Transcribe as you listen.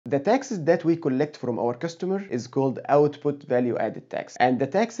The taxes that we collect from our customer is called output value added tax, and the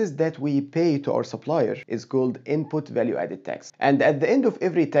taxes that we pay to our supplier is called input value added tax. And at the end of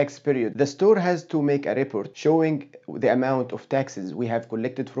every tax period, the store has to make a report showing the amount of taxes we have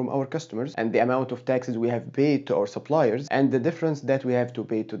collected from our customers and the amount of taxes we have paid to our suppliers and the difference that we have to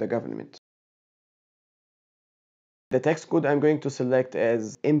pay to the government. The tax code I'm going to select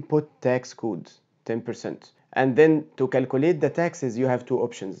as input tax code 10%. And then to calculate the taxes, you have two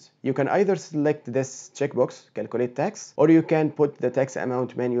options. You can either select this checkbox, calculate tax, or you can put the tax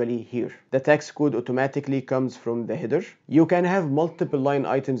amount manually here. The tax code automatically comes from the header. You can have multiple line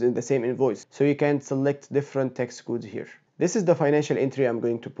items in the same invoice, so you can select different tax codes here. This is the financial entry I'm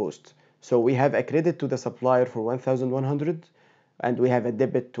going to post. So we have a credit to the supplier for 1,100, and we have a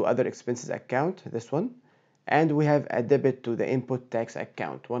debit to other expenses account, this one, and we have a debit to the input tax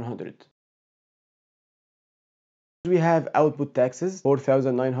account, 100. We have output taxes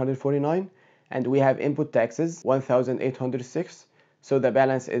 4,949 and we have input taxes 1,806, so the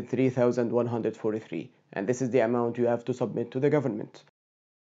balance is 3,143, and this is the amount you have to submit to the government.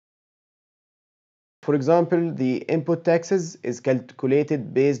 For example, the input taxes is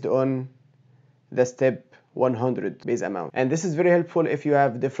calculated based on the step 100 base amount, and this is very helpful if you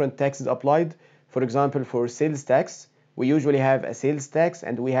have different taxes applied. For example, for sales tax, we usually have a sales tax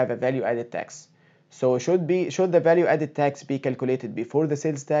and we have a value added tax. So should the value added tax be calculated before the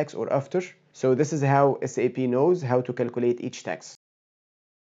sales tax or after? So this is how SAP knows how to calculate each tax.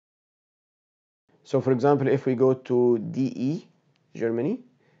 So for example, if we go to DE, Germany,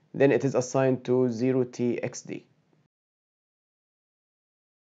 then it is assigned to 0TXD.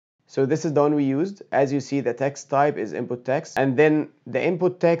 So this is the one we used. As you see, the tax type is input tax, and then the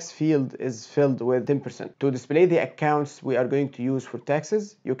input tax field is filled with 10%. To display the accounts we are going to use for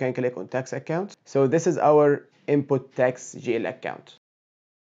taxes, you can click on tax account. So this is our input tax GL account.